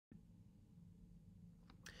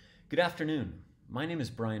Good afternoon. My name is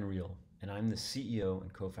Brian Reel, and I'm the CEO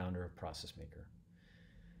and co-founder of ProcessMaker.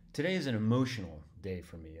 Today is an emotional day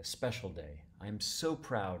for me, a special day. I am so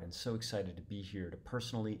proud and so excited to be here to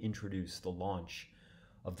personally introduce the launch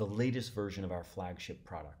of the latest version of our flagship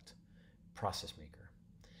product, ProcessMaker.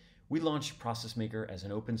 We launched ProcessMaker as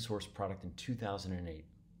an open source product in 2008.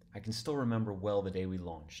 I can still remember well the day we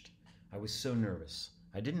launched. I was so nervous.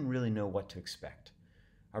 I didn't really know what to expect.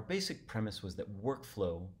 Our basic premise was that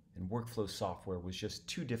workflow and workflow software was just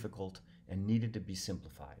too difficult and needed to be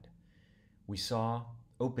simplified. We saw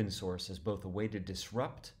open source as both a way to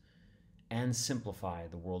disrupt and simplify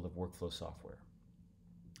the world of workflow software.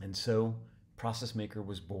 And so ProcessMaker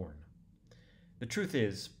was born. The truth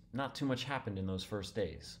is, not too much happened in those first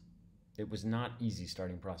days. It was not easy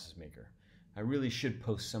starting ProcessMaker. I really should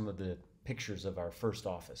post some of the pictures of our first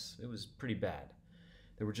office. It was pretty bad.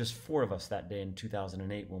 There were just 4 of us that day in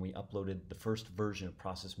 2008 when we uploaded the first version of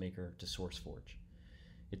ProcessMaker to SourceForge.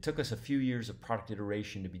 It took us a few years of product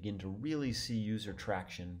iteration to begin to really see user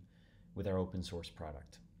traction with our open source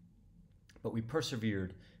product. But we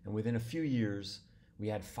persevered, and within a few years, we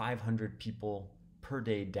had 500 people per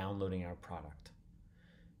day downloading our product.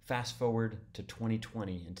 Fast forward to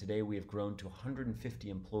 2020, and today we have grown to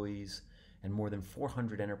 150 employees and more than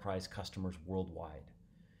 400 enterprise customers worldwide.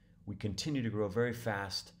 We continue to grow very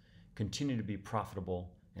fast, continue to be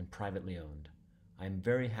profitable, and privately owned. I am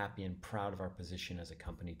very happy and proud of our position as a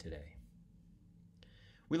company today.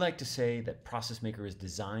 We like to say that ProcessMaker is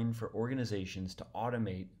designed for organizations to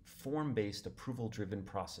automate form-based approval-driven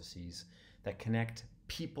processes that connect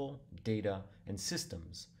people, data, and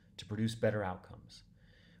systems to produce better outcomes.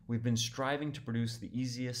 We've been striving to produce the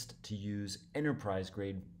easiest to use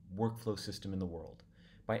enterprise-grade workflow system in the world.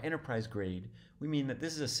 By enterprise grade, we mean that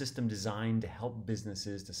this is a system designed to help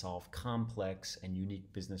businesses to solve complex and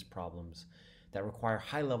unique business problems that require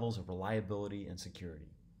high levels of reliability and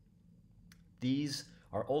security. These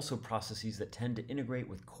are also processes that tend to integrate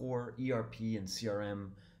with core ERP and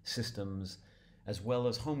CRM systems, as well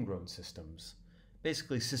as homegrown systems,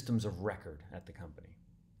 basically systems of record at the company.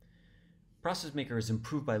 ProcessMaker has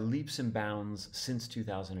improved by leaps and bounds since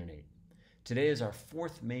 2008. Today is our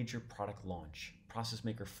 4th major product launch,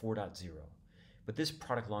 ProcessMaker 4.0. But this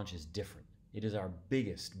product launch is different. It is our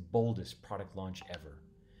biggest, boldest product launch ever.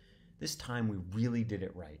 This time we really did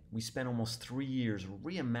it right. We spent almost 3 years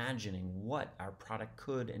reimagining what our product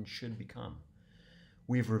could and should become.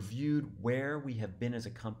 We've reviewed where we have been as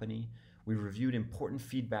a company. We've reviewed important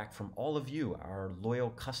feedback from all of you, our loyal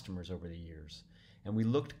customers, over the years. And we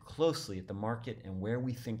looked closely at the market and where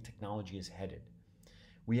we think technology is headed.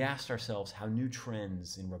 We asked ourselves how new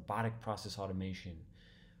trends in robotic process automation,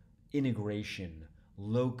 integration,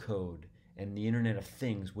 low code, and the Internet of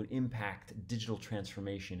Things would impact digital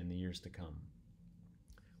transformation in the years to come.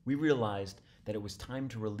 We realized that it was time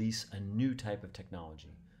to release a new type of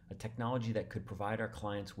technology, a technology that could provide our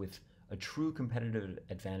clients with a true competitive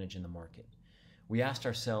advantage in the market. We asked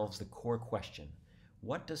ourselves the core question: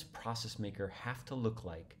 what does ProcessMaker have to look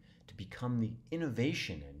like to become the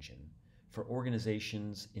innovation engine for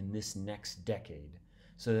organizations in this next decade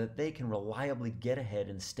so that they can reliably get ahead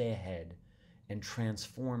and stay ahead and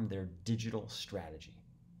transform their digital strategy?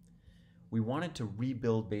 We wanted to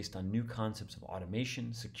rebuild based on new concepts of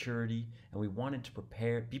automation, security, and we wanted to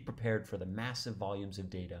be prepared for the massive volumes of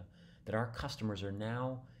data that our customers are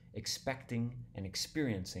now expecting and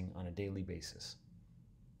experiencing on a daily basis.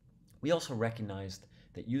 We also recognized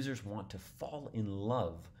that users want to fall in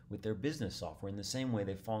love with their business software in the same way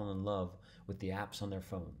they've fallen in love with the apps on their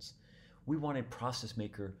phones. We wanted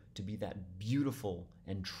ProcessMaker to be that beautiful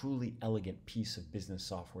and truly elegant piece of business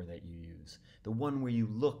software that you use, the one where you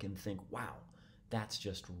look and think, wow, that's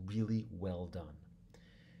just really well done.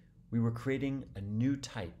 We were creating a new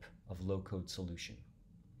type of low-code solution.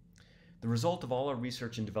 The result of all our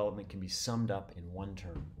research and development can be summed up in one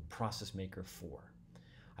term: ProcessMaker 4.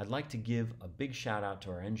 I'd like to give a big shout out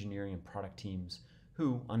to our engineering and product teams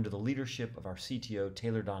who, under the leadership of our CTO,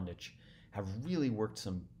 Taylor Dondich, have really worked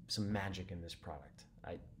some magic in this product.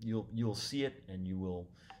 You'll see it and you will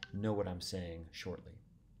know what I'm saying shortly.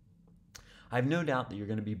 I have no doubt that you're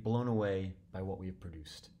going to be blown away by what we have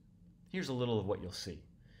produced. Here's a little of what you'll see.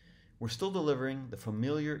 We're still delivering the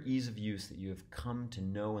familiar ease of use that you have come to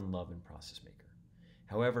know and love in ProcessMaker.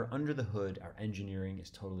 However, under the hood, our engineering is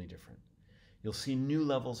totally different. You'll see new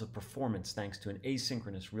levels of performance thanks to an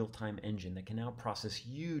asynchronous real-time engine that can now process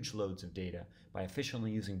huge loads of data by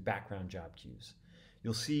efficiently using background job queues.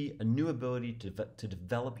 You'll see a new ability to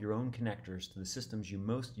develop your own connectors to the systems you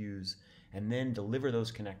most use and then deliver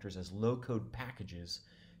those connectors as low-code packages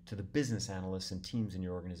to the business analysts and teams in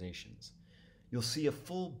your organizations. You'll see a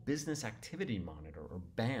full business activity monitor, or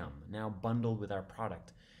BAM, now bundled with our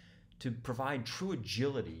product to provide true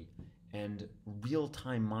agility and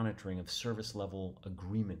real-time monitoring of service level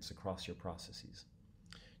agreements across your processes.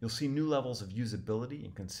 You'll see new levels of usability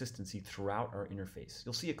and consistency throughout our interface.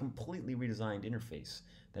 You'll see a completely redesigned interface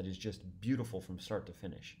that is just beautiful from start to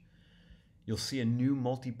finish. You'll see a new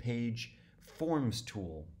multi-page forms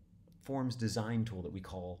design tool that we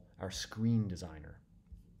call our Screen Designer.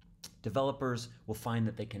 Developers will find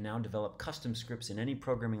that they can now develop custom scripts in any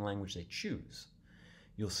programming language they choose.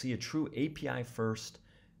 You'll see a true API-first,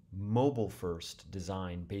 mobile-first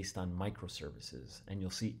design based on microservices, and you'll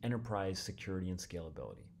see enterprise security and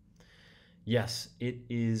scalability. Yes, it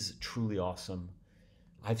is truly awesome.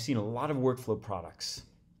 I've seen a lot of workflow products,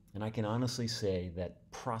 and I can honestly say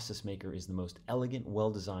that ProcessMaker is the most elegant,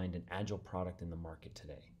 well-designed, and agile product in the market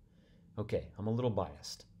today. Okay, I'm a little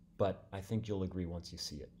biased, but I think you'll agree once you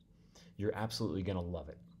see it. You're absolutely going to love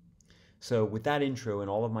it. So with that intro and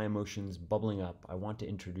all of my emotions bubbling up, I want to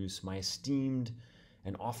introduce my esteemed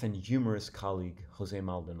and often humorous colleague, Jose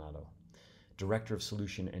Maldonado, Director of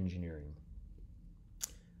Solution Engineering.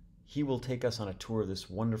 He will take us on a tour of this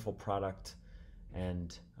wonderful product,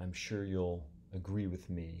 and I'm sure you'll agree with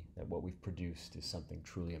me that what we've produced is something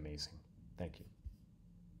truly amazing. Thank you.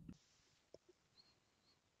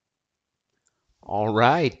 All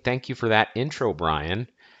right. Thank you for that intro, Brian.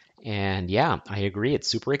 And yeah, I agree. It's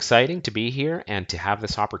super exciting to be here and to have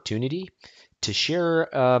this opportunity to share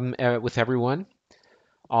with everyone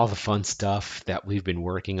all the fun stuff that we've been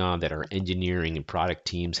working on that our engineering and product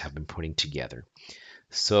teams have been putting together.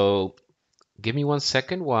 So give me 1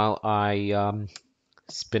 second while I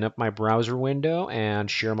spin up my browser window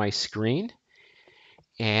and share my screen.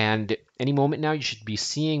 And any moment now, you should be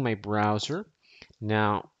seeing my browser.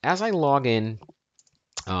 Now, as I log in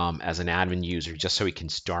as an admin user, just so we can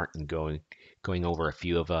start and going over a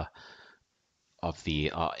few of the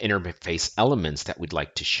interface elements that we'd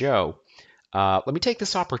like to show, let me take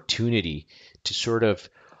this opportunity to sort of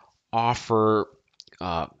offer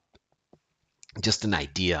just an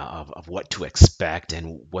idea of what to expect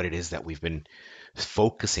and what it is that we've been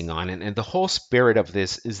focusing on. And the whole spirit of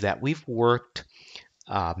this is that we've worked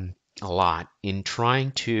a lot in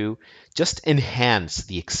trying to just enhance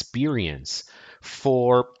the experience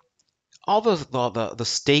for all the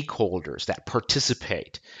stakeholders that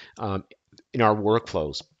participate in our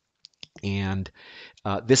workflows. And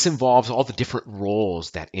this involves all the different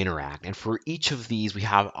roles that interact. And for each of these, we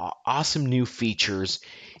have awesome new features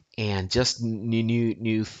and just a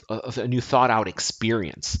new thought out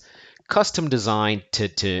experience, custom designed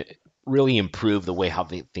to really improve the way how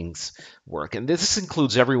things work. And this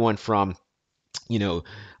includes everyone from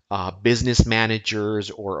business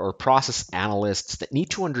managers or process analysts that need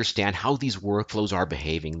to understand how these workflows are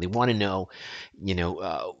behaving. They want to know,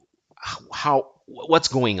 what's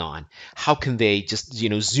going on. How can they just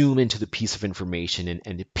zoom into the piece of information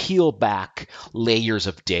and peel back layers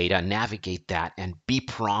of data, navigate that, and be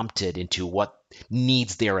prompted into what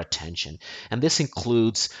needs their attention. And this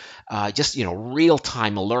includes just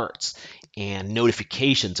real-time alerts and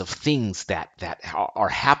notifications of things that are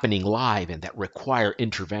happening live and that require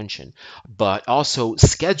intervention, but also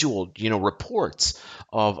scheduled reports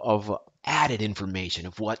of added information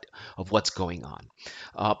of what's going on,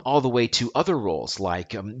 all the way to other roles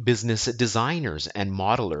like business designers and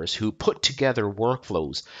modelers who put together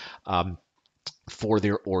workflows for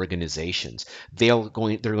their organizations. They're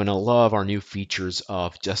going to love our new features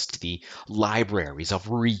of just the libraries of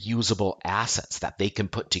reusable assets that they can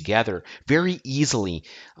put together very easily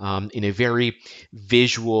in a very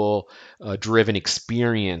visual driven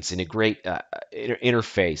experience, in a great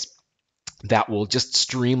interface that will just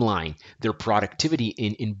streamline their productivity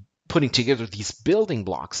in putting together these building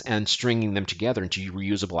blocks and stringing them together into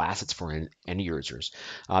reusable assets for end users.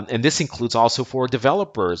 And this includes also for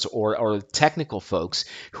developers or technical folks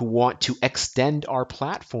who want to extend our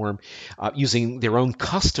platform using their own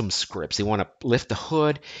custom scripts. They want to lift the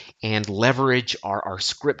hood and leverage our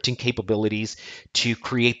scripting capabilities to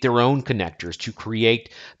create their own connectors, to create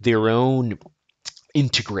their own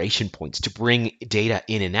integration points to bring data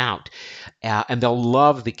in and out. And they'll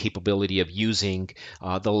love the capability of using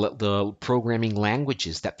the programming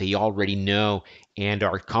languages that they already know and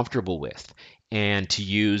are comfortable with, and to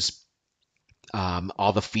use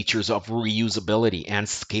all the features of reusability and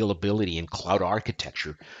scalability and cloud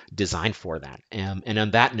architecture designed for that. And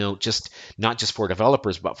on that note, just not just for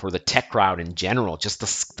developers, but for the tech crowd in general, just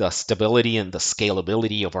the stability and the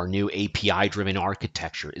scalability of our new API-driven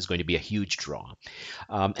architecture is going to be a huge draw.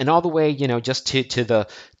 And all the way, just to the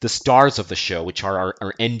stars of the show, which are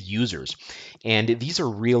our end users. And these are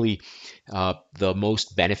really the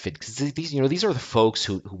most benefit, because these are the folks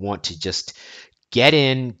who want to just get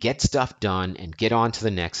in, get stuff done, and get on to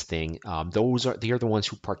the next thing. They are the ones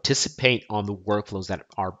who participate on the workflows that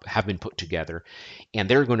have been put together, and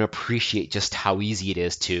they're going to appreciate just how easy it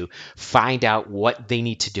is to find out what they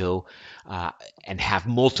need to do, and have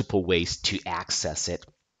multiple ways to access it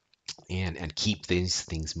and keep these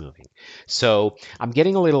things moving. So I'm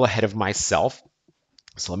getting a little ahead of myself.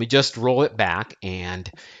 So let me just roll it back,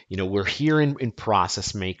 and we're here in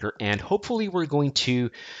ProcessMaker, and hopefully we're going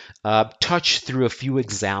to touch through a few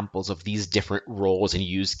examples of these different roles and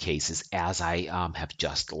use cases as I have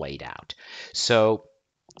just laid out. So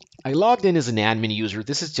I logged in as an admin user.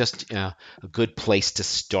 This is just a good place to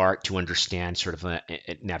start to understand sort of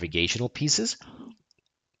navigational pieces.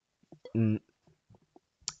 And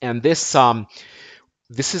this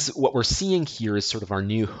is what we're seeing here is sort of our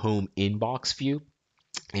new home inbox view.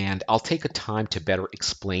 And I'll take a time to better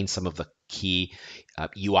explain some of the key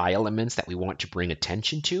UI elements that we want to bring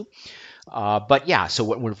attention to. But yeah, so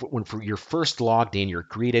when you're first logged in, you're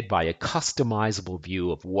greeted by a customizable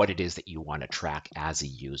view of what it is that you want to track as a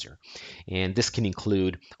user. And this can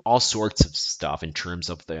include all sorts of stuff in terms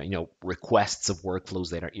of the requests of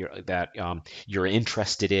workflows that you're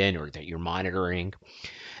interested in or that you're monitoring,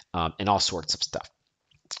 and all sorts of stuff.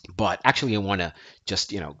 But actually, I want to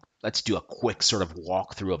just, let's do a quick sort of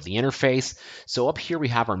walkthrough of the interface. So up here we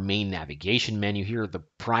have our main navigation menu. Here are the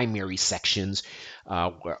primary sections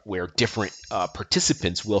where different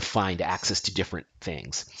participants will find access to different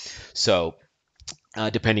things. So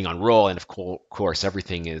depending on role, and of course,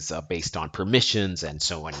 everything is based on permissions and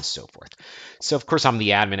so on and so forth. So of course, I'm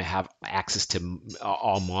the admin. I have access to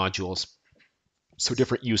all modules. So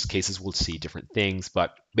different use cases will see different things,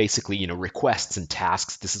 but basically, requests and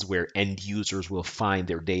tasks, this is where end users will find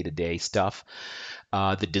their day-to-day stuff.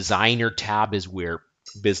 The designer tab is where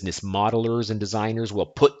business modelers and designers will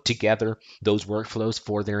put together those workflows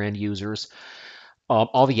for their end users.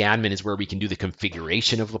 All the admin is where we can do the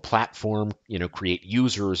configuration of the platform, create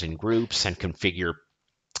users and groups and configure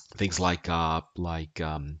things like our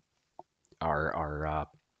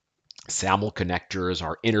SAML connectors,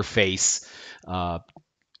 our interface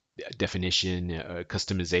definition,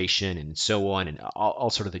 customization, and so on, and all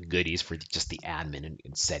sort of the goodies for just the admin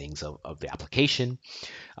and settings of the application.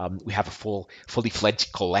 We have a fully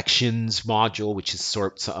fledged collections module, which is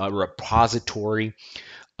sort of a repository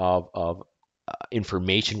of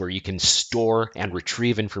information where you can store and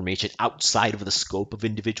retrieve information outside of the scope of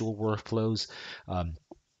individual workflows.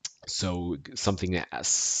 So something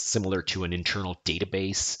similar to an internal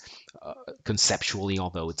database conceptually,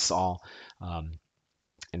 although it's all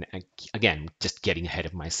and again, just getting ahead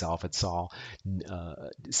of myself, it's all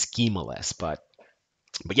schemaless, but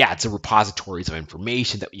yeah, it's a repositories of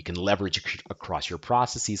information that you can leverage across your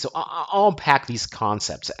processes. So I'll unpack these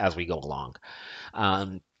concepts as we go along.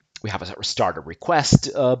 We have a start a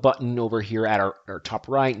request button over here at our top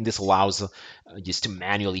right, and this allows just to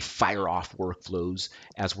manually fire off workflows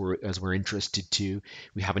as we're interested to.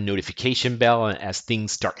 We have a notification bell, and as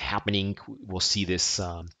things start happening, we'll see this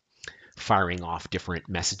firing off different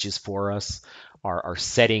messages for us, our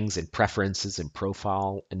settings and preferences and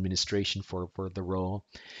profile administration for the role.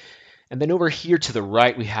 And then over here to the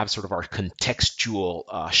right, we have sort of our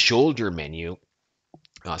contextual shoulder menu.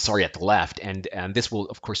 At the left, and this will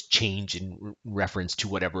of course change in reference to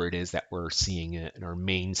whatever it is that we're seeing in our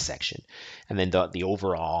main section. And then the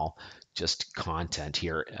overall just content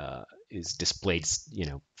here is displayed,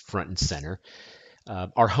 front and center.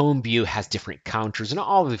 Our home view has different counters, and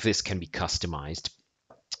all of this can be customized.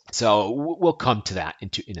 So we'll come to that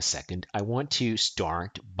in a second. I want to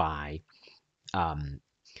start by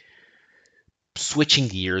switching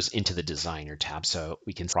gears into the designer tab so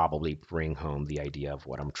we can probably bring home the idea of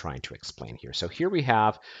what I'm trying to explain here. So here we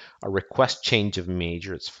have a request change of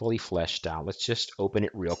major. It's fully fleshed out. Let's just open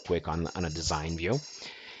it real quick on a design view.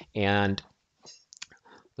 And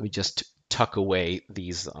let me just tuck away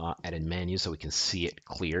these edit menus so we can see it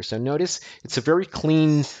clear. So notice it's a very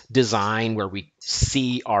clean design where we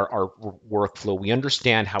see our workflow. We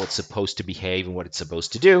understand how it's supposed to behave and what it's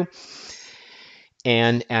supposed to do.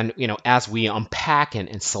 And as we unpack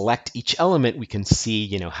and select each element, we can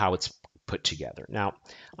see how it's put together. Now,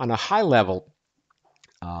 on a high level,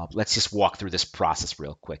 let's just walk through this process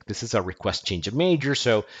real quick. This is a request change of major,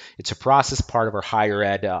 so it's a process part of our higher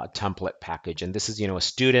ed template package. And this is a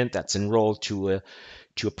student that's enrolled to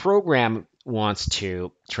a program wants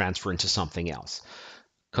to transfer into something else.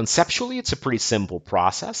 Conceptually, it's a pretty simple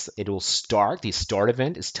process. It will start, the start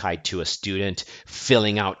event is tied to a student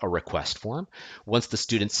filling out a request form. Once the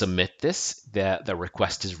students submit this, the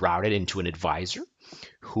request is routed into an advisor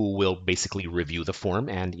who will basically review the form,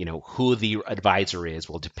 and who the advisor is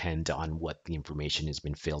will depend on what the information has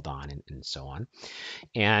been filled on, and so on.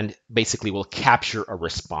 And basically will capture a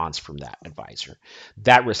response from that advisor.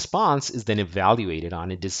 That response is then evaluated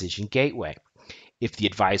on a decision gateway. If the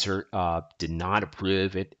advisor did not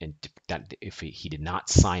approve it, and if he did not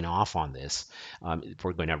sign off on this,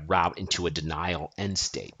 we're going to route into a denial end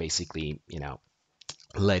state, basically,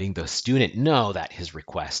 letting the student know that his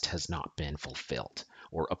request has not been fulfilled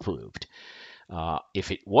or approved.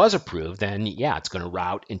 If it was approved, then yeah, it's going to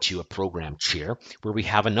route into a program chair where we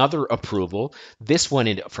have another approval. This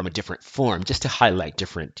one from a different form, just to highlight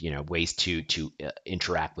different ways to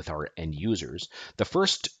interact with our end users. The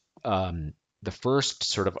first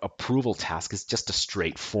sort of approval task is just a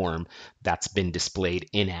straight form that's been displayed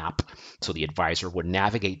in-app. So the advisor would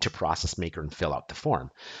navigate to ProcessMaker and fill out the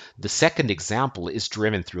form. The second example is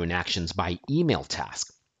driven through an actions by email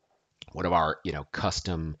task. One of our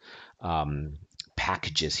custom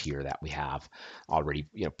packages here that we have already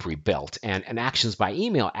pre-built, and actions by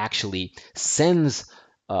email actually sends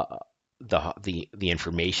the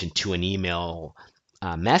information to an email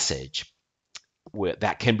message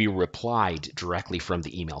that can be replied directly from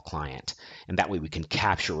the email client, and that way we can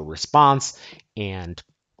capture a response, and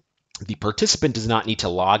the participant does not need to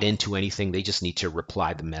log into anything. They just need to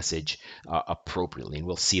reply the message appropriately, and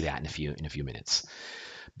we'll see that in a few minutes.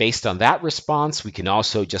 Based on that response, we can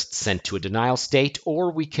also just send to a denial state,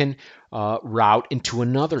 or we can route into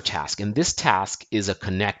another task. And this task is a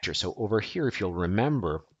connector. So over here, if you'll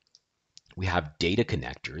remember, we have data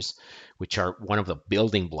connectors, which are one of the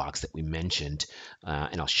building blocks that we mentioned,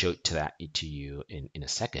 and I'll show it to you in a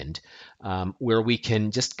second, where we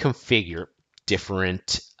can just configure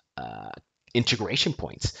different integration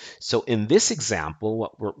points. So in this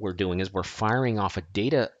example, what we're doing is we're firing off a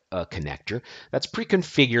data connector that's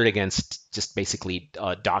pre-configured against just basically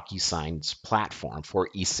DocuSign's platform for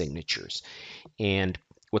e-signatures. And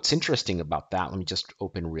what's interesting about that, let me just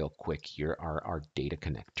open real quick here, are our data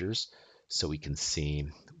connectors so we can see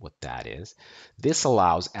what that is. This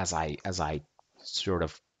allows, as I sort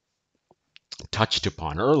of touched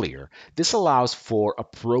upon earlier, this allows for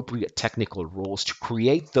appropriate technical roles to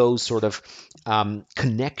create those sort of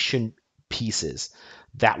connection pieces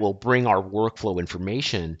that will bring our workflow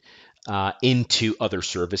information into other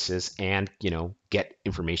services and get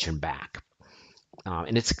information back.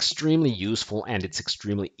 And it's extremely useful, and it's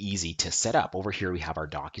extremely easy to set up. Over here we have our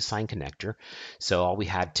DocuSign connector. So all we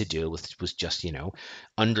had to do was just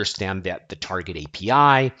understand that the target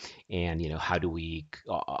API, and how do we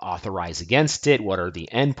authorize against it, what are the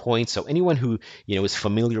endpoints. So anyone who is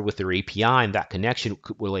familiar with their API and that connection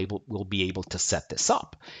will be able to set this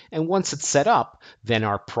up. And once it's set up, then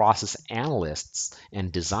our process analysts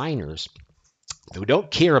and designers who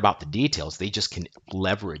don't care about the details, they just can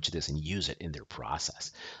leverage this and use it in their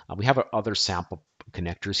process. We have other sample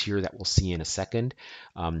connectors here that we'll see in a second.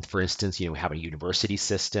 For instance, we have a university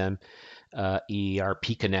system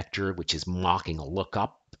ERP connector, which is mocking a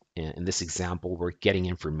lookup. In this example, we're getting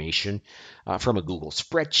information from a Google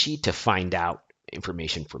spreadsheet to find out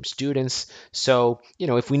information from students. So,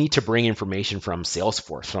 if we need to bring information from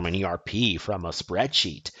Salesforce, from an ERP, from a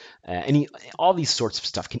spreadsheet, all these sorts of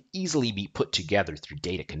stuff can easily be put together through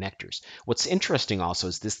data connectors. What's interesting also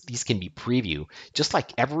is these can be preview. Just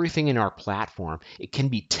like everything in our platform, it can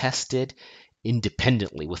be tested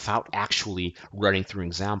independently without actually running through an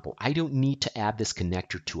example. I don't need to add this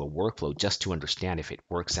connector to a workflow just to understand if it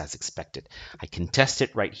works as expected. I can test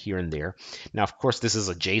it right here and there. Now, of course, this is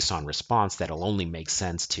a JSON response that'll only make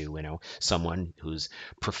sense to someone who's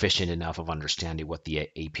proficient enough of understanding what the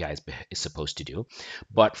API is supposed to do.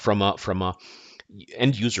 But from a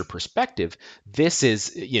end user perspective, this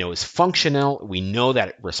is functional. We know that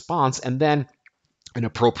it responds, and then an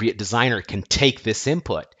appropriate designer can take this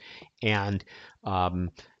input and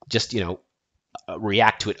just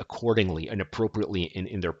react to it accordingly and appropriately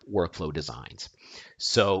in their workflow designs.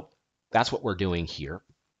 So that's what we're doing here.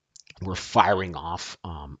 We're firing off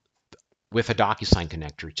with a DocuSign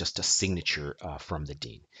connector just a signature from the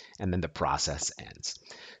dean, and then the process ends.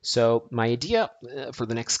 So my idea for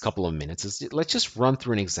the next couple of minutes is let's just run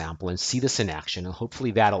through an example and see this in action, and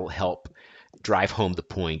hopefully that'll help drive home the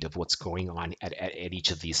point of what's going on at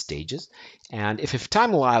each of these stages. And if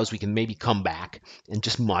time allows, we can maybe come back and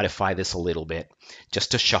just modify this a little bit,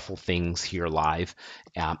 just to shuffle things here live,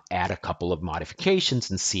 add a couple of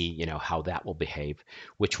modifications and see, how that will behave,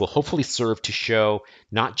 which will hopefully serve to show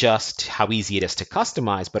not just how easy it is to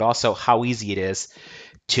customize, but also how easy it is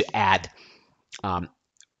to add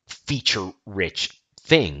feature-rich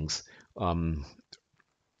things.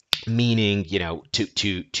 Meaning,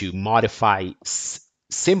 to modify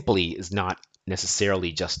simply is not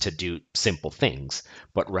necessarily just to do simple things,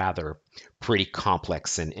 but rather pretty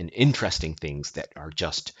complex and interesting things that are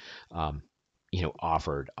just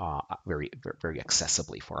offered very very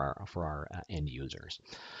accessibly for our end users.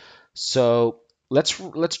 So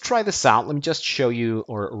let's try this out. Let me just show you,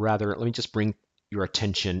 or rather, let me just bring your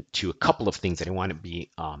attention to a couple of things that I want to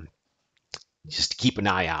be just to keep an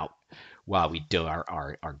eye out while we do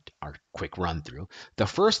our quick run through. The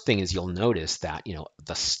first thing is you'll notice that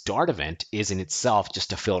the start event is in itself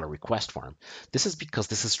just a filter request form. This is because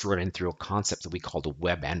this is run through a concept that we call the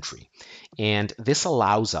web entry. And this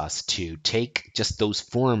allows us to take just those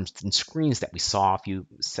forms and screens that we saw a few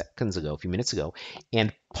minutes ago,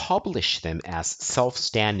 and publish them as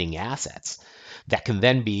self-standing assets that can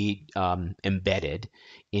then be embedded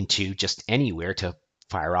into just anywhere to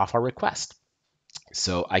fire off our request.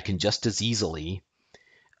 So I can just as easily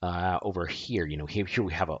over here, here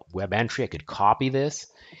we have a web entry. I could copy this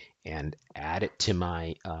and add it to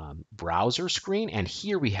my browser screen. And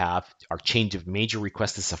here we have our change of major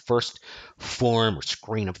request. This is the first form or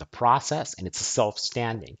screen of the process, and it's a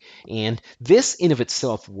self-standing. And this in of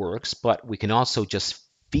itself works, but we can also just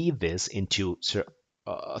feed this into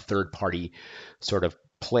a third-party sort of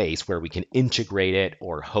place where we can integrate it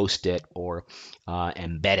or host it or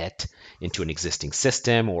embed it into an existing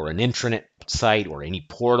system or an intranet site or any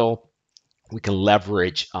portal. We can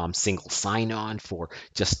leverage single sign-on for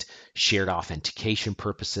just shared authentication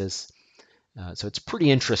purposes. So it's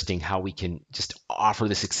pretty interesting how we can just offer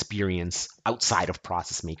this experience outside of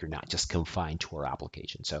ProcessMaker, not just confined to our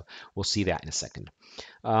application. So we'll see that in a second.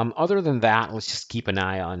 Other than that, let's just keep an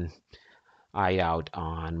eye out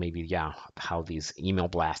on maybe, how these email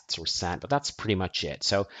blasts are sent, but that's pretty much it.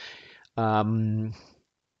 So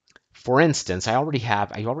for instance, I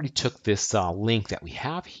already took this link that we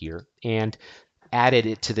have here and added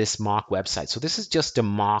it to this mock website. So this is just a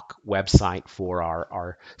mock website for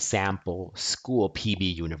our sample school,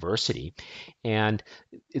 PB University. And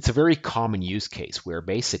it's a very common use case where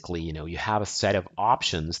basically, you have a set of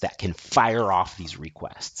options that can fire off these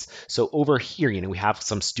requests. So over here, we have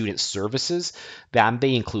some student services that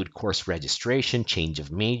they include course registration, change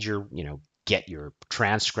of major, get your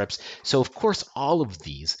transcripts. So of course, all of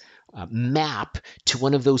these map to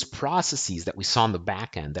one of those processes that we saw on the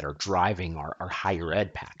back end that are driving our higher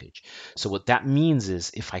ed package. So what that means is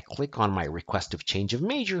if I click on my request of change of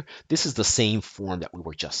major, this is the same form that we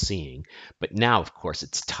were just seeing, but now of course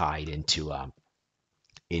it's tied into our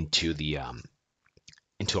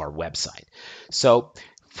website. So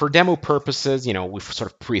for demo purposes, we've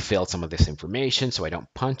sort of pre-filled some of this information, so I don't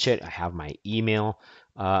punch it. I have my email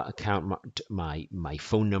account, my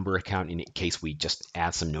phone number account in case we just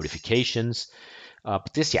add some notifications.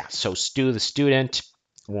 But this, so the student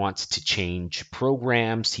wants to change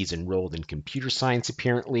programs. He's enrolled in computer science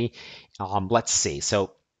apparently. Let's see.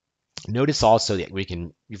 So notice also that we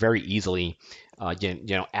can very easily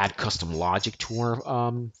add custom logic to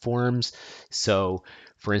our forms. So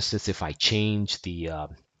for instance, if I change the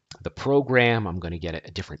program, I'm going to get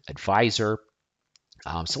a different advisor.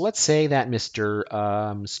 So let's say that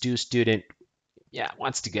Mr. Student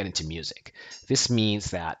wants to get into music. This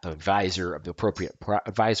means that the appropriate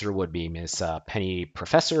advisor would be Miss Penny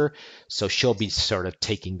Professor. So she'll be sort of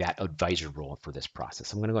taking that advisor role for this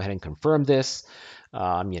process. I'm going to go ahead and confirm this.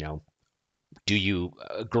 Do you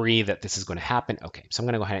agree that this is going to happen? Okay, so I'm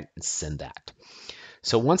going to go ahead and send that.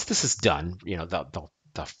 So once this is done,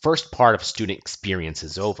 the first part of student experience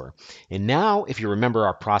is over. And now, if you remember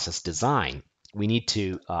our process design, we need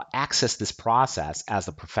to access this process as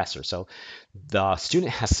the professor. So the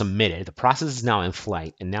student has submitted, the process is now in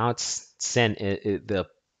flight, and now it's sent, the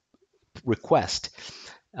request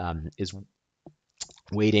is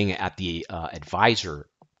waiting at the advisor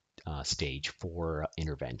stage for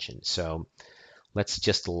intervention. So let's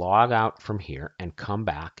just log out from here and come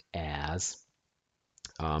back as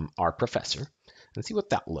our professor and see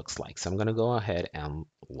what that looks like. So I'm going to go ahead and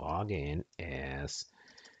log in as,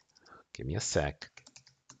 give me a sec,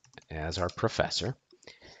 as our professor.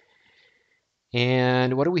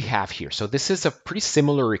 And what do we have here? So this is a pretty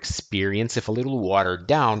similar experience, if a little watered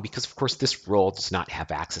down, because of course this role does not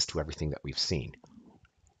have access to everything that we've seen.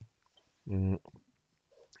 Mm,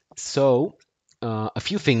 So, a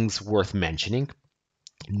few things worth mentioning.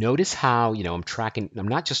 Notice how, I'm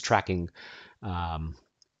not just tracking um,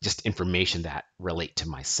 just information that relate to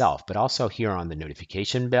myself, but also here on the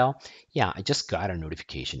notification bell. Yeah, I just got a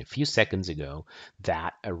notification a few seconds ago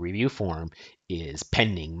that a review form is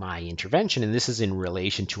pending my intervention, and this is in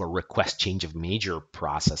relation to a request change of major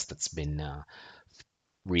process that's been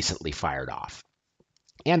recently fired off.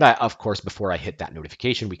 And of course, before I hit that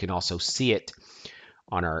notification, we can also see it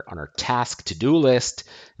on our task to-do list.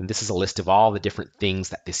 And this is a list of all the different things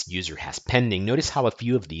that this user has pending. Notice how a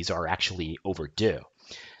few of these are actually overdue.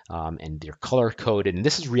 And they're color coded. And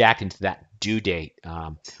this is reacting to that due date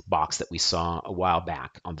box that we saw a while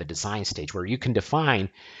back on the design stage, where you can define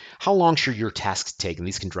how long should your tasks take. And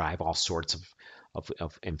these can drive all sorts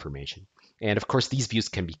of information. And of course, these views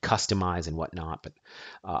can be customized and whatnot, but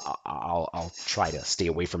I'll try to stay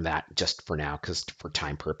away from that just for now, because for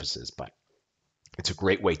time purposes. But it's a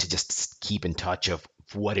great way to just keep in touch of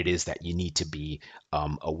what it is that you need to be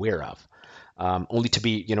aware of. Only to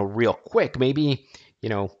be, real quick, maybe,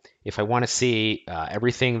 if I want to see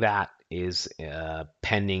everything that is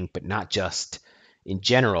pending, but not just in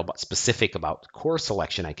general, but specific about course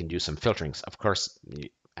selection, I can do some filtering. Of course,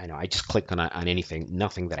 I know I just click on anything,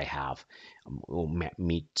 nothing that I have will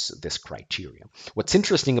meet this criteria. What's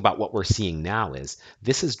interesting about what we're seeing now is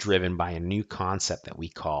this is driven by a new concept that we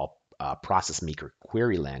call ProcessMaker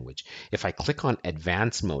query language. If I click on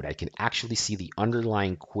advanced mode, I can actually see the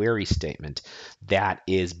underlying query statement that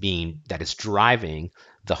is driving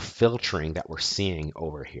the filtering that we're seeing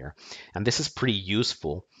over here. And this is pretty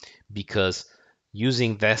useful because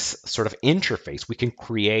using this sort of interface, we can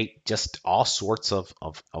create just all sorts of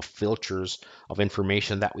filters of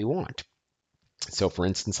information that we want. So for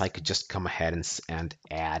instance, I could just come ahead and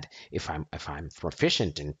add, if I'm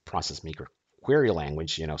proficient in ProcessMaker query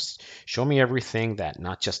language, show me everything that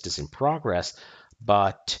not just is in progress,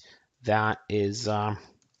 but that is, that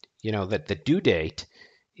the due date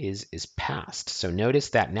is past. So notice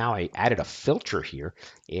that now I added a filter here,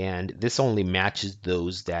 and this only matches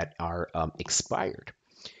those that are expired.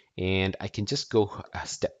 And I can just go a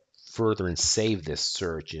step further and save this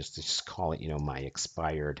search, just call it, my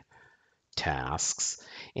expired tasks.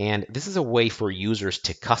 And this is a way for users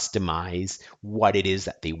to customize what it is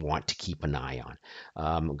that they want to keep an eye on.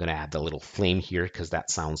 I'm going to add the little flame here because that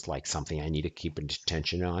sounds like something I need to keep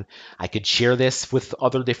attention on. I could share this with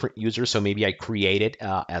other different users. So maybe I create it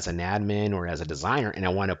as an admin or as a designer, and I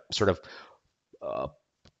want to sort of uh,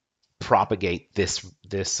 propagate this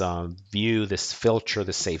view, this filter,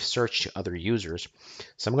 the safe search to other users.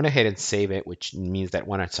 So I'm going to go ahead and save it, which means that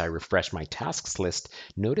once I refresh my tasks list,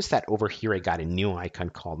 notice that over here I got a new icon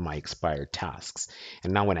called my expired tasks.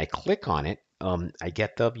 And now when I click on it, I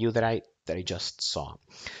get the view that I just saw.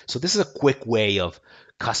 So this is a quick way of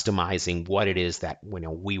customizing what it is that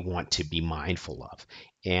we want to be mindful of.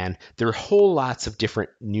 And there are whole lots of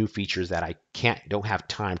different new features that I don't have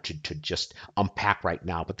time to just unpack right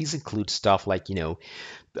now. But these include stuff like,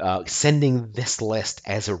 sending this list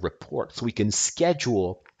as a report. So we can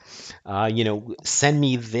schedule, send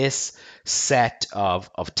me this set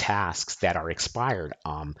of tasks that are expired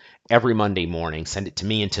every Monday morning, send it to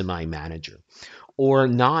me and to my manager. Or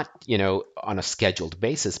not, on a scheduled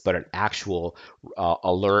basis, but an actual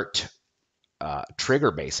alert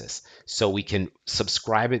trigger basis. So we can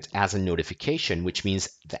subscribe it as a notification, which means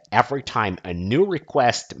that every time a new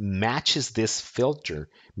request matches this filter,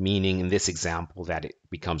 meaning in this example that it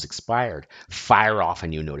becomes expired, fire off a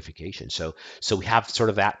new notification. So we have sort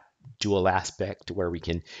of that dual aspect where we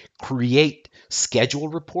can create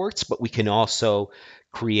scheduled reports, but we can also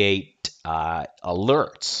create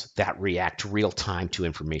alerts that react real time to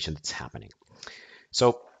information that's happening.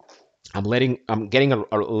 So I'm getting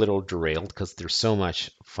a little derailed because there's so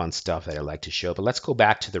much fun stuff that I like to show. But let's go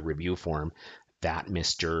back to the review form that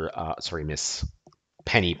Miss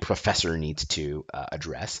Penny professor needs to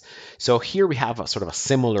address. So here we have a sort of a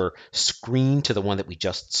similar screen to the one that we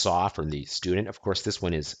just saw from the student. Of course, this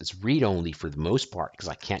one is read only for the most part because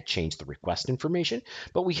I can't change the request information,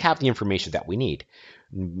 but we have the information that we need,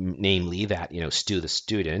 namely that Stu the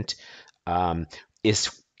student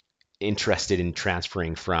is interested in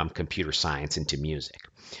transferring from computer science into music.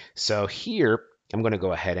 So here, I'm going to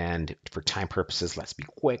go ahead and, for time purposes, let's be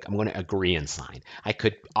quick. I'm going to agree and sign. I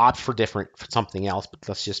could opt for something else, but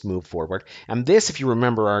let's just move forward. And this, if you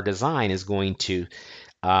remember our design, is going to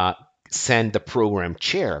send the program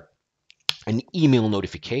chair an email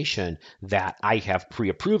notification that I have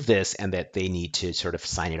pre-approved this and that they need to sort of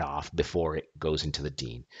sign it off before it goes into the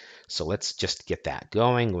dean. So let's just get that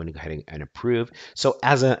going. I'm going to go ahead and approve. So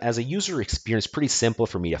as a user experience, pretty simple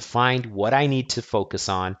for me to find what I need to focus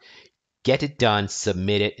on, get it done,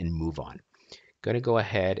 submit it, and move on. Going to go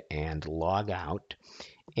ahead and log out.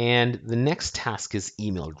 And the next task is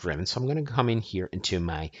email driven. So I'm going to come in here into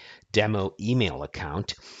my demo email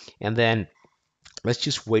account, and then let's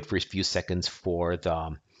just wait for a few seconds for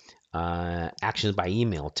the actions by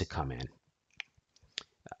email to come in.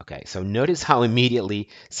 Okay, so notice how immediately,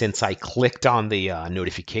 since I clicked on the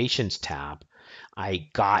notifications tab, I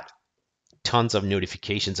got tons of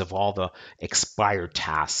notifications of all the expired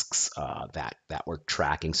tasks that we're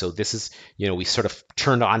tracking. So this is, we sort of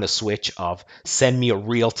turned on the switch of send me a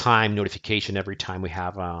real-time notification every time we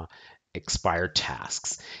have expired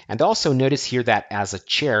tasks. And also notice here that as a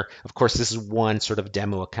chair, of course, this is one sort of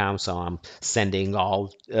demo account, so I'm sending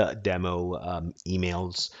all demo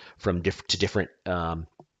emails from to different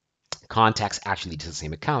contacts actually to the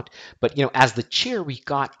same account. But as the chair, we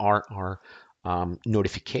got our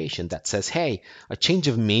notification that says, hey, a change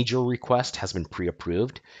of major request has been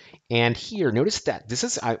pre-approved. And here, notice that this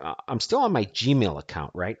is I'm still on my Gmail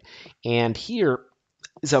account, right? And here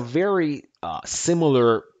is a very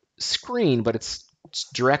similar screen, but it's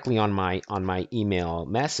directly on my email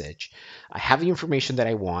message. I have the information that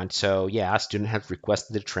I want. So yeah, student has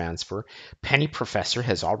requested the transfer. Penny Professor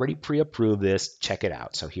has already pre-approved this. Check it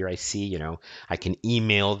out. So here I see, I can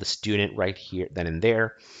email the student right here, then and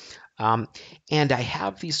there. And I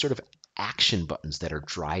have these sort of action buttons that are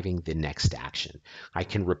driving the next action. I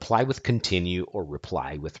can reply with continue or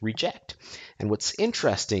reply with reject. And what's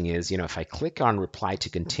interesting is, if I click on reply to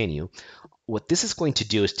continue, what this is going to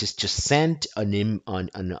do is just send an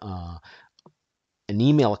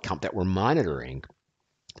email account that we're monitoring,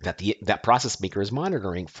 that ProcessMaker is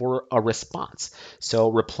monitoring for a response. So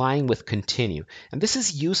replying with continue. And this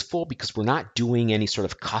is useful because we're not doing any sort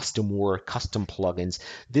of custom work, custom plugins.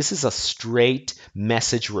 This is a straight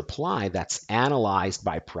message reply that's analyzed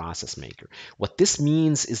by ProcessMaker. What this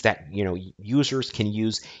means is that users can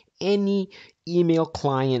use any email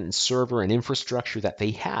client and server and infrastructure that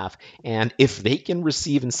they have. And if they can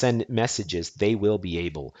receive and send messages, they will be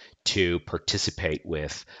able to participate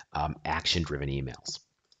with action-driven emails.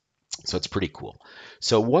 So it's pretty cool.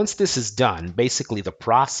 So once this is done, basically the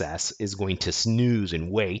process is going to snooze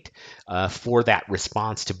and wait for that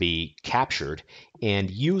response to be captured and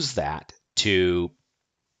use that to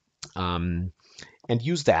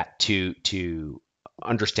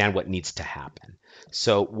understand what needs to happen.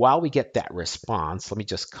 So while we get that response, let me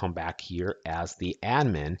just come back here as the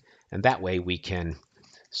admin, and that way we can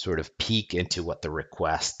sort of peek into what the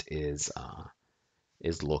request is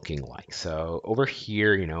looking like. So over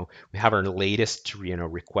here, we have our latest,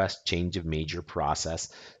 request change of major process.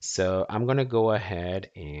 So I'm going to go ahead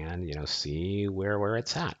and, see where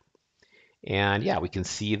it's at. And yeah, we can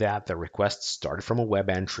see that the request started from a web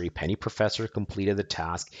entry. Penny Professor completed the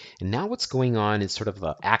task. And now what's going on is sort of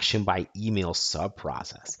the action by email sub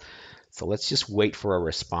process. So let's just wait for a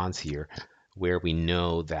response here where we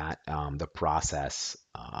know that the process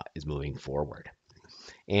is moving forward.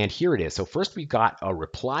 And here it is. So first we got a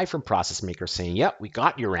reply from ProcessMaker saying, yep, we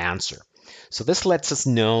got your answer. So this lets us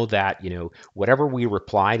know that, whatever we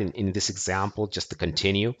replied in this example, just to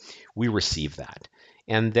continue, we received that.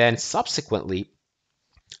 And then subsequently,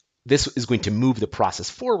 this is going to move the process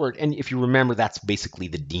forward. And if you remember, that's basically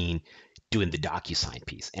the dean doing the DocuSign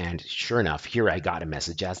piece. And sure enough, here I got a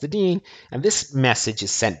message as the dean, and this message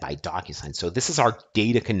is sent by DocuSign. So this is our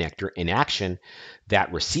data connector in action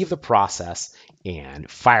that received the process and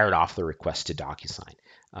fired off the request to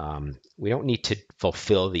DocuSign. We don't need to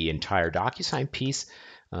fulfill the entire DocuSign piece.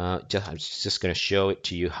 I'm just going to show it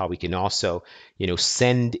to you how we can also,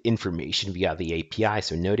 send information via the API.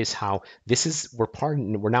 So notice how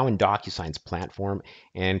we're now in DocuSign's platform,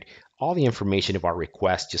 and all the information of our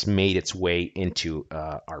request just made its way into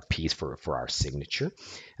our piece for our signature.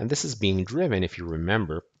 And this is being driven, if you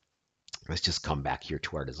remember, let's just come back here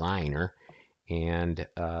to our designer and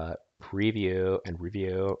preview and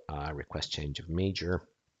review request change of major.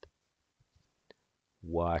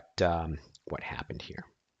 What happened here?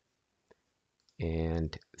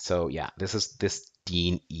 And so yeah, this is this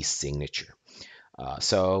Dean e-signature.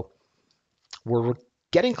 So we're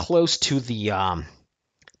getting close to the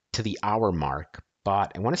hour mark,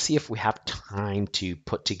 but I want to see if we have time to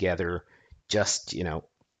put together just a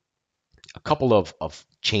couple of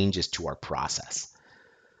changes to our process.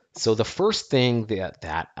 So the first thing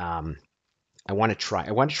that I want to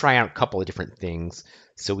try out a couple of different things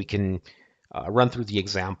so we can run through the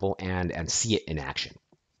example and see it in action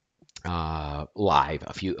live,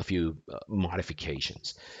 a few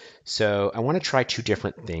modifications. So I want to try two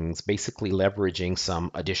different things, basically leveraging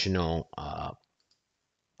some additional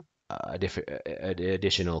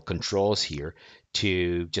controls here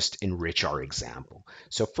to just enrich our example.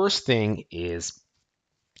 So first thing is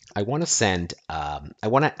I want to I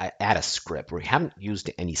want to add a script. We haven't used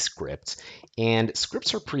any scripts, and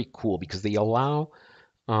scripts are pretty cool because they allow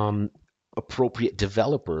appropriate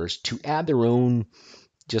developers to add their own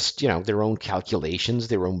just their own calculations,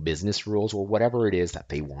 their own business rules, or whatever it is that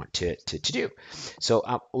they want to do.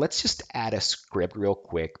 So let's just add a script real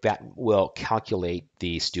quick that will calculate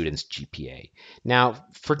the student's GPA. Now,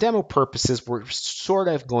 for demo purposes, we're sort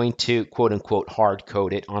of going to quote unquote hard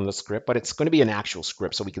code it on the script, but it's going to be an actual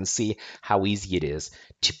script so we can see how easy it is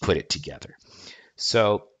to put it together.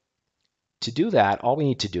 So to do that, all we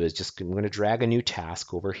need to do is I'm going to drag a new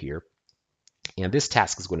task over here, and this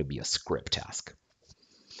task is going to be a script task.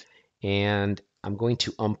 And I'm going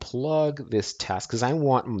to unplug this task because I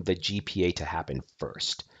want the GPA to happen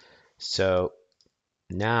first. So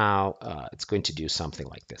now it's going to do something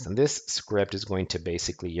like this. And this script is going to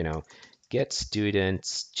basically, get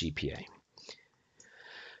students' GPA.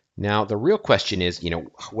 Now, the real question is,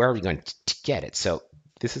 where are we going to get it? So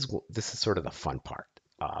this is sort of the fun part.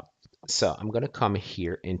 So I'm going to come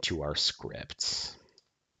here into our scripts.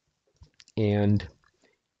 And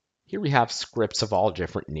here we have scripts of all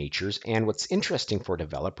different natures, and what's interesting for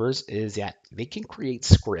developers is that they can create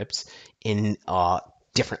scripts in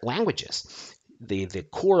different languages. The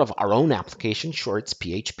core of our own application, sure, it's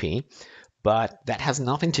PHP, but that has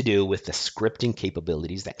nothing to do with the scripting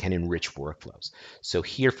capabilities that can enrich workflows. So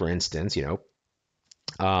here, for instance, we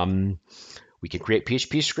can create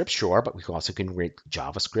PHP scripts, sure, but we also can create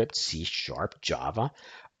JavaScript, C#, Java,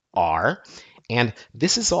 R, and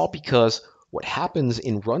this is all because what happens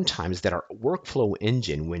in runtime is that our workflow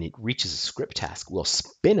engine, when it reaches a script task, will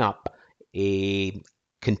spin up a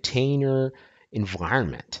container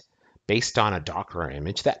environment based on a Docker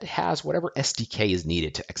image that has whatever SDK is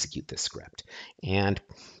needed to execute this script. And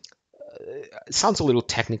it sounds a little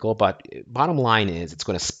technical, but bottom line is it's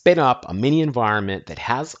going to spin up a mini environment that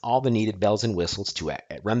has all the needed bells and whistles to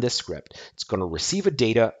run this script. It's going to receive a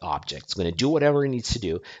data object. It's going to do whatever it needs to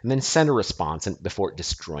do, and then send a response before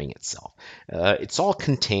destroying itself. It's all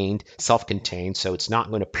self-contained, so it's not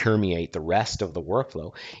going to permeate the rest of the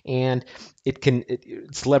workflow, and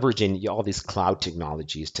it's leveraging all these cloud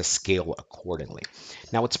technologies to scale accordingly.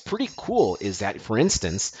 Now, what's pretty cool is that, for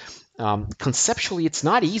instance, conceptually, it's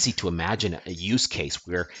not easy to imagine a use case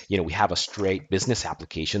where we have a straight business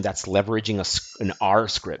application that's leveraging an R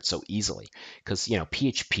script so easily, because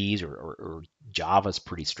PHPs or Java is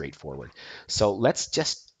pretty straightforward. So let's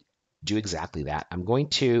just do exactly that. I'm going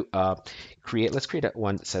to let's create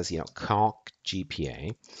one that says calc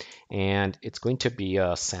GPA, and it's going to be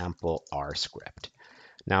a sample R script.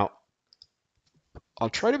 Now, I'll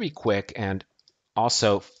try to be quick, and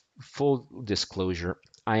also full disclosure,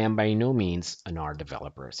 I am by no means an R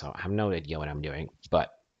developer, so I have no idea what I'm doing,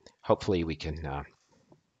 but hopefully we can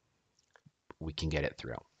get it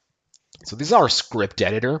through. So this is our script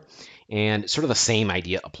editor, and sort of the same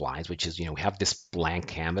idea applies, which is we have this blank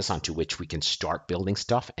canvas onto which we can start building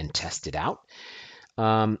stuff and test it out.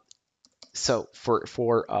 So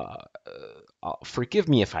forgive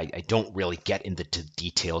me if I don't really get into the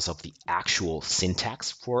details of the actual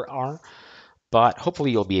syntax for R, but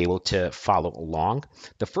hopefully you'll be able to follow along.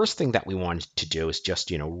 The first thing that we want to do is just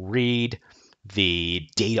read the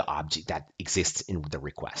data object that exists in the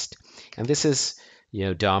request. And this is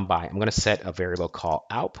done by, I'm going to set a variable called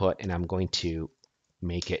output, and I'm going to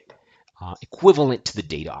make it equivalent to the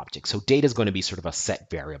data object. So data is going to be sort of a set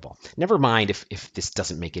variable. Never mind if this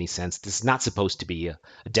doesn't make any sense. This is not supposed to be a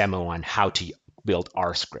demo on how to build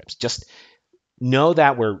R scripts. Just know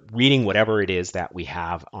that we're reading whatever it is that we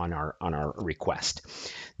have on our request.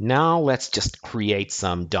 Now let's just create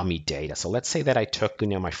some dummy data. So let's say that I took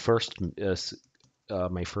my first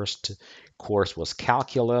course was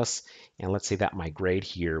calculus, and let's say that my grade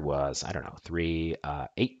here was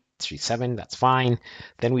 3.837. That's fine.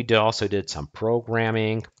 Then we also did some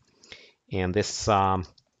programming, and this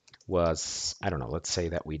was let's say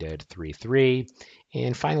that we did 3.3,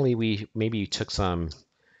 and finally we maybe took some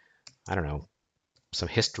some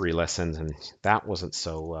history lessons, and that wasn't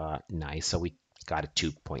so nice, so we got a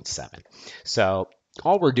 2.7. So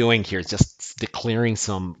all we're doing here is just declaring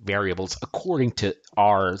some variables according to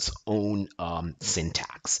R's own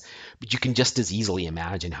syntax. But you can just as easily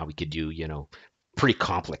imagine how we could do, pretty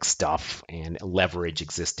complex stuff and leverage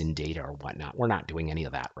existing data or whatnot. We're not doing any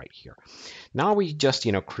of that right here. Now we just,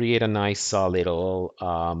 create a nice little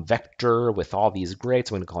vector with all these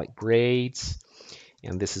grades. I'm going to call it grades.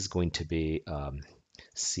 And this is going to be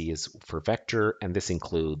C is for vector, and this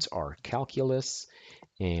includes our calculus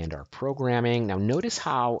and our programming. Now notice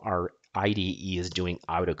how our IDE is doing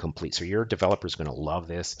autocomplete. So your developer is going to love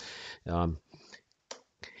this.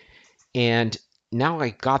 And now I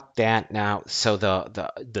got that now. So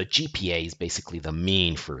the GPA is basically the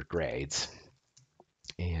mean for grades.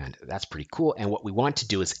 And that's pretty cool. And what we want to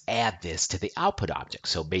do is add this to the output object.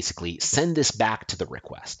 So basically send this back to the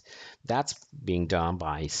request. That's being done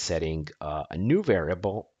by setting a new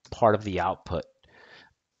variable, part of the output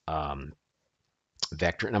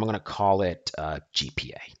vector, and I'm going to call it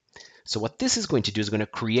GPA. So what this is going to do is going to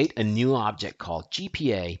create a new object called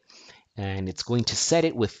GPA, and it's going to set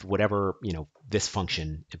it with whatever this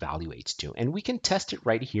function evaluates to. And we can test it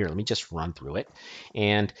right here. Let me just run through it.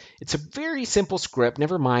 And it's a very simple script.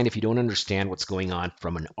 Never mind if you don't understand what's going on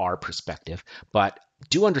from an R perspective, but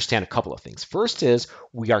do understand a couple of things. First is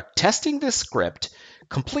we are testing this script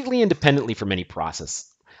completely independently from any process.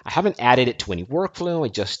 I haven't added it to any workflow. I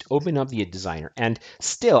just open up the designer, and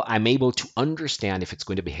still I'm able to understand if it's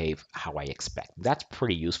going to behave how I expect. That's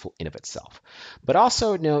pretty useful in of itself. But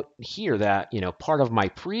also note here that part of my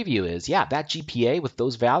preview is, yeah, that GPA with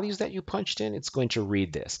those values that you punched in, it's going to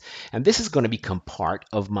read this. And this is going to become part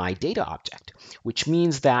of my data object, which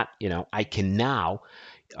means that I can now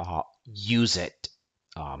use it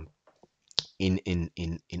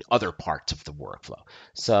in other parts of the workflow.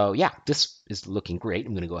 So yeah, this is looking great.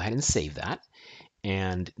 I'm going to go ahead and save that.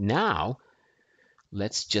 And now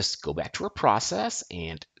let's just go back to our process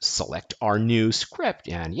and select our new script.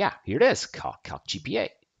 And yeah, here it is, calc GPA.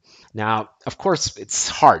 Now, of course, it's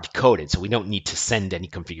hard coded, so we don't need to send any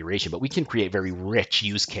configuration, but we can create very rich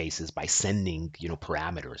use cases by sending,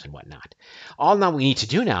 parameters and whatnot. All now we need to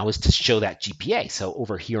do now is to show that GPA. So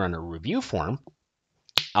over here on our review form,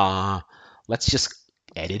 let's just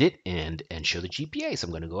edit it and show the GPA. So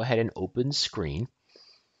I'm going to go ahead and open screen.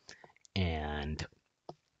 And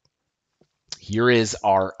here is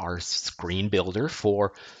our screen builder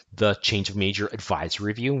for the change of major advisory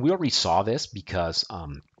review. We already saw this because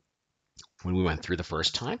when we went through the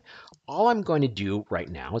first time. All I'm going to do right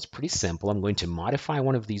now is pretty simple. I'm going to modify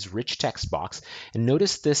one of these rich text box, and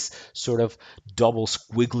notice this sort of double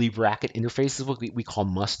squiggly bracket interface is what we call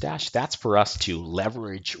mustache. That's for us to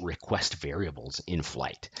leverage request variables in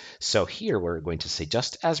flight. So here we're going to say,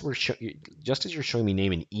 just as you're showing me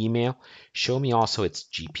name and email, show me also its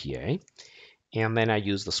GPA. And then I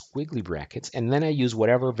use the squiggly brackets, and then I use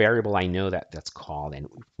whatever variable I know that's called, and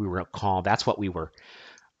that's what we were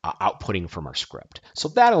outputting from our script. So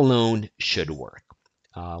that alone should work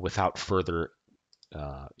without further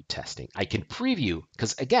testing. I can preview,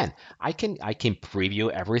 because again, I can preview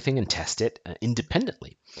everything and test it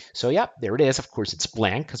independently. So yeah, there it is. Of course, it's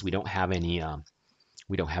blank because we don't have any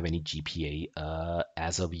GPA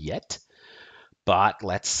as of yet. But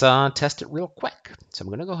let's test it real quick. So I'm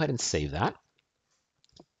going to go ahead and save that.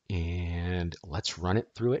 And let's run it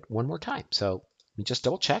through it one more time. So let me just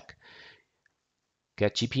double check.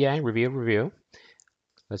 Get GPA, review.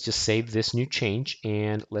 Let's just save this new change,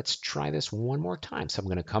 and let's try this one more time. So I'm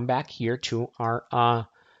going to come back here to our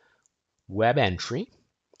web entry,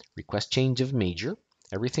 request change of major.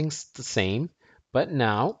 Everything's the same, but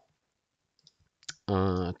now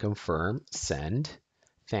confirm, send,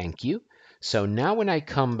 thank you. So now when I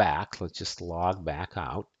come back, let's just log back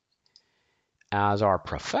out as our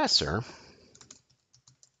professor.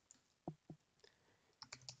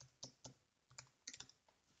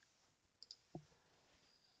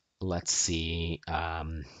 Let's see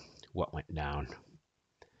what went down.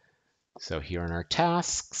 So here in our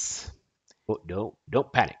tasks, oh,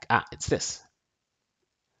 don't panic. It's this.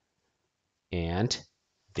 And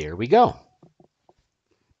there we go.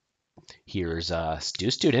 Here's a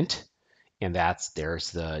student, and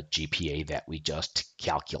there's the GPA that we just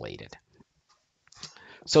calculated.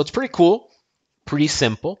 So it's pretty cool, pretty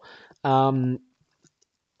simple.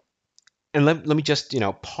 And let me just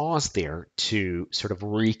pause there to sort of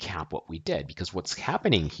recap what we did, because what's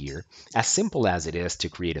happening here, as simple as it is to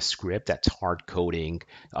create a script that's hard coding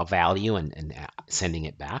a value and sending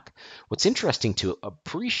it back, what's interesting to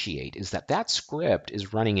appreciate is that script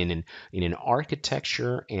is running in an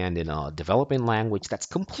architecture and in a development language that's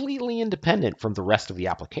completely independent from the rest of the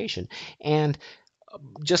application, and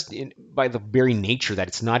just by the very nature that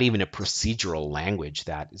it's not even a procedural language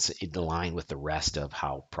that is in line with the rest of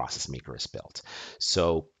how ProcessMaker is built.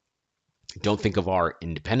 So don't think of R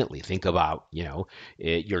independently. Think about,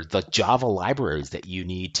 the Java libraries that you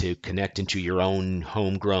need to connect into your own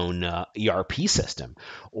homegrown ERP system,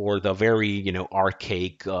 or the very,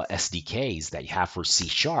 archaic SDKs that you have for C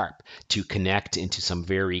Sharp to connect into some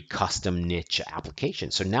very custom niche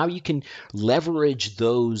applications. So now you can leverage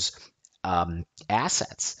those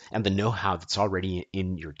assets and the know-how that's already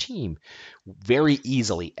in your team very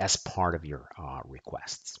easily as part of your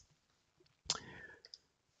requests.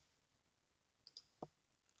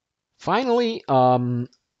 Finally,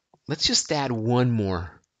 let's just add one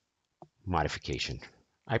more modification.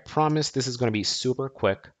 I promise this is going to be super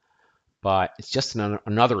quick, but it's just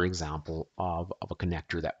another example of a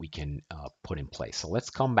connector that we can put in place. So let's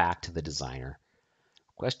come back to the designer.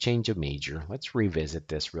 Request change of major. Let's revisit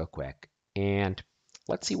this real quick, and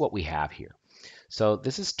let's see what we have here. So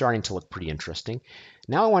this is starting to look pretty interesting.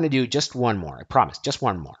 Now I want to do just one more. I promise, just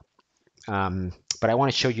one more. But I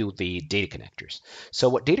want to show you the data connectors. So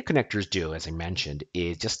what data connectors do, as I mentioned,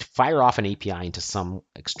 is just fire off an API into some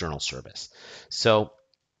external service. So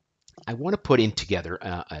I want to put in together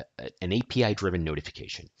an API-driven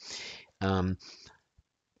notification.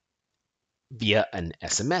 Via an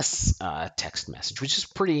SMS text message, which is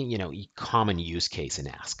pretty, common use case in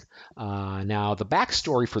Ask. Now, the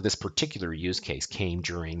backstory for this particular use case came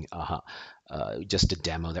during just a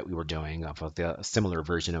demo that we were doing of a similar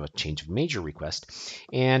version of a change of major request,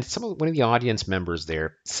 and one of the audience members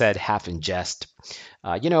there said, half in jest,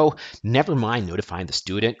 never mind notifying the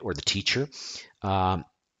student or the teacher.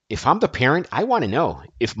 If I'm the parent, I want to know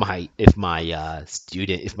if my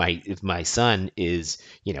student, if my son is,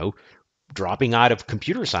 dropping out of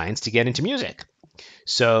computer science to get into music.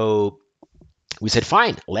 So we said,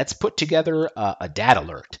 fine, let's put together a data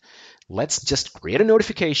alert. Let's just create a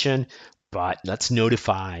notification, but let's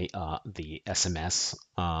notify the SMS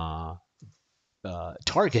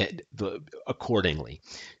target accordingly.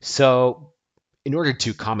 So in order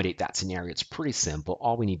to accommodate that scenario, it's pretty simple.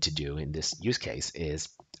 All we need to do in this use case is,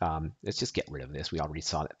 let's just get rid of this. We already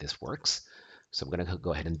saw that this works. So I'm going to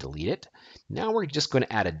go ahead and delete it. Now we're just going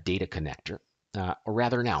to add a data connector, or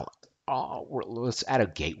rather now, let's add a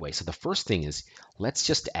gateway. So the first thing is, let's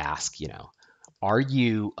just ask, are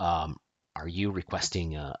you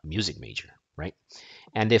requesting a music major, right?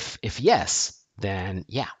 And if yes, then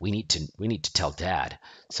yeah, we need to tell dad.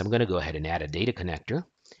 So I'm going to go ahead and add a data connector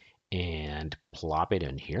and plop it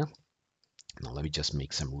in here. Now let me just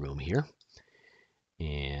make some room here.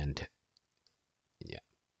 And yeah.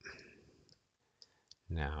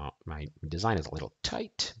 Now my design is a little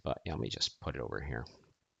tight, but yeah, let me just put it over here.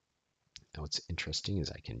 Now what's interesting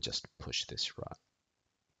is I can just push this right.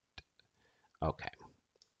 Okay,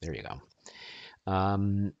 there you go.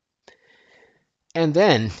 And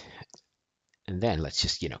then let's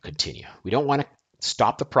just continue. We don't want to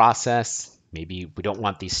stop the process. Maybe we don't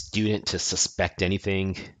want the student to suspect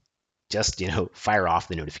anything. Just fire off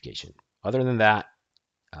the notification. Other than that,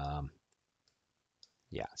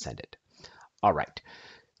 yeah, send it. All right.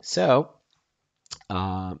 So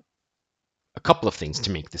a couple of things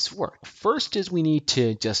to make this work. First is we need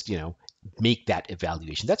to just make that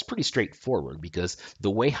evaluation. That's pretty straightforward, because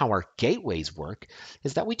the way how our gateways work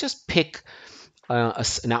is that we just pick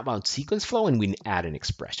an outbound sequence flow and we add an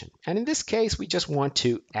expression. And in this case, we just want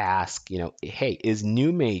to ask, hey, is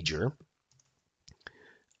new major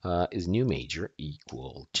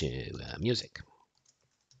equal to music?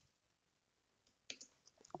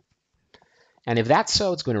 And if that's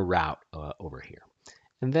so, it's going to route over here.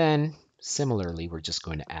 And then similarly, we're just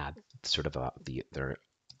going to add sort of the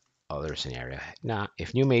other scenario. Now,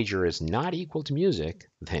 if new major is not equal to music,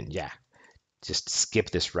 then yeah, just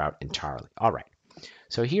skip this route entirely. All right.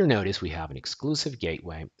 So here, notice we have an exclusive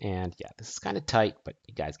gateway, and yeah, this is kind of tight, but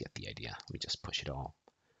you guys get the idea. Let me just push it all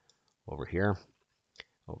over here,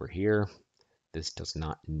 over here. This does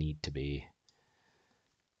not need to be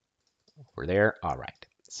over there. All right.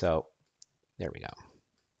 So there we go.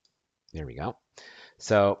 There we go.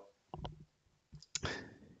 So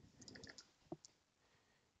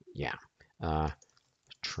yeah,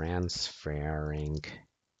 transferring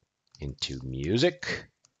into music.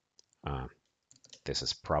 This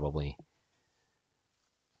is probably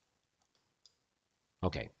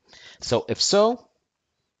okay. So if so,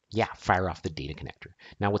 yeah, fire off the data connector.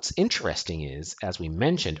 Now what's interesting is, as we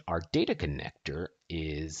mentioned, our data connector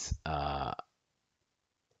is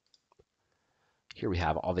here we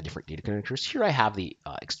have all the different data connectors. Here I have the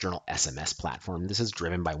external SMS platform. This is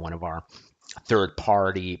driven by one of our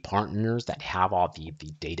third-party partners that have all the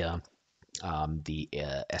data the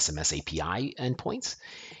SMS API endpoints.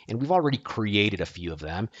 And we've already created a few of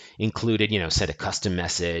them, included, send a custom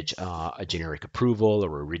message, a generic approval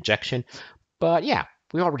or a rejection. But yeah,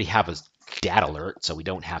 we already have a data alert, so we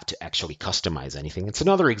don't have to actually customize anything. It's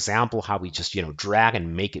another example how we just, drag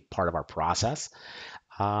and make it part of our process.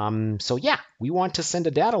 So yeah, we want to send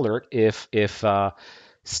a data alert if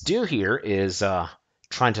Stu here is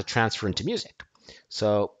trying to transfer into music.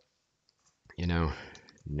 So,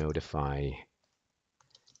 notify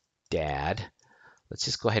dad. Let's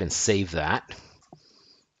just go ahead and save that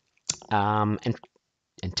and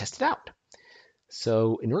test it out.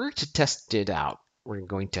 So in order to test it out, we're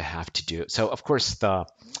going to have to do it. So of course, the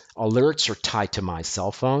alerts are tied to my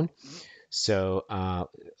cell phone. So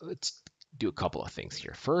let's do a couple of things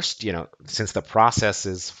here. First, since the process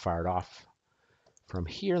is fired off from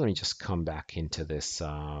here, let me just come back into this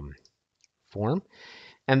form.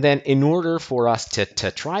 And then in order for us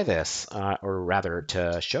to try this, or rather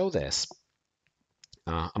to show this,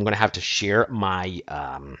 I'm going to have to share my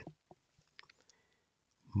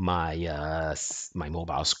my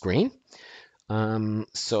mobile screen.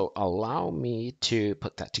 So allow me to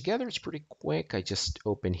put that together. It's pretty quick. I just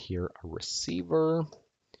open here a receiver.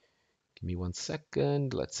 Give me 1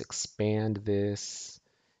 second. Let's expand this.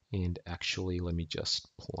 And actually, let me just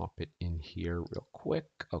plop it in here real quick.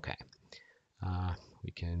 Okay.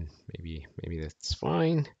 We can maybe that's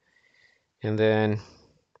fine. And then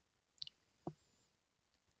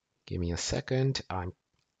give me a second. I'm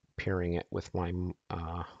pairing it with my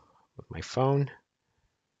phone,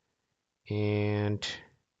 and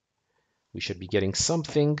we should be getting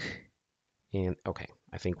something. And okay,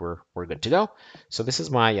 I think we're good to go. So this is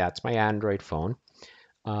my it's my Android phone.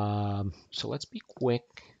 So let's be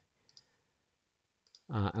quick,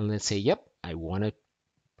 and let's say, yep, I want to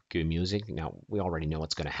go music. Now we already know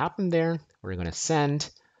what's going to happen there. We're going to send,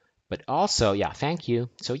 but also, yeah, thank you.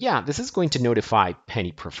 So yeah, this is going to notify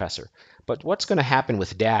Penny Professor. But what's going to happen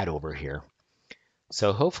with Dad over here?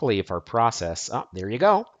 So hopefully, if our process, there you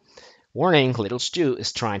go. Warning, little Stu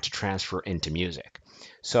is trying to transfer into music.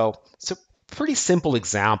 So it's a pretty simple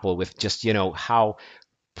example with just, how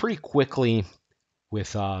pretty quickly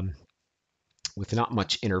with not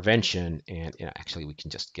much intervention, and actually we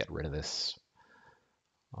can just get rid of this.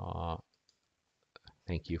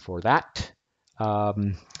 Thank you for that.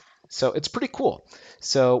 So it's pretty cool.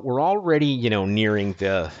 So we're already, nearing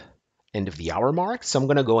the end of the hour mark. So I'm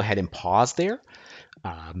going to go ahead and pause there.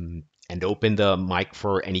 And open the mic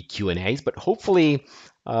for any Q&As. But hopefully,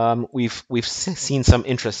 we've seen some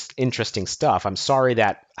interesting stuff. I'm sorry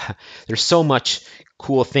that there's so much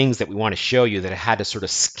cool things that we want to show you that I had to sort of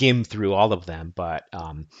skim through all of them. But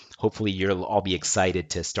hopefully, you'll all be excited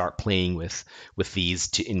to start playing with these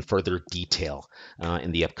in further detail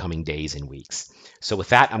in the upcoming days and weeks. So with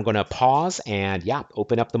that, I'm going to pause and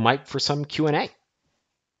open up the mic for some Q&A.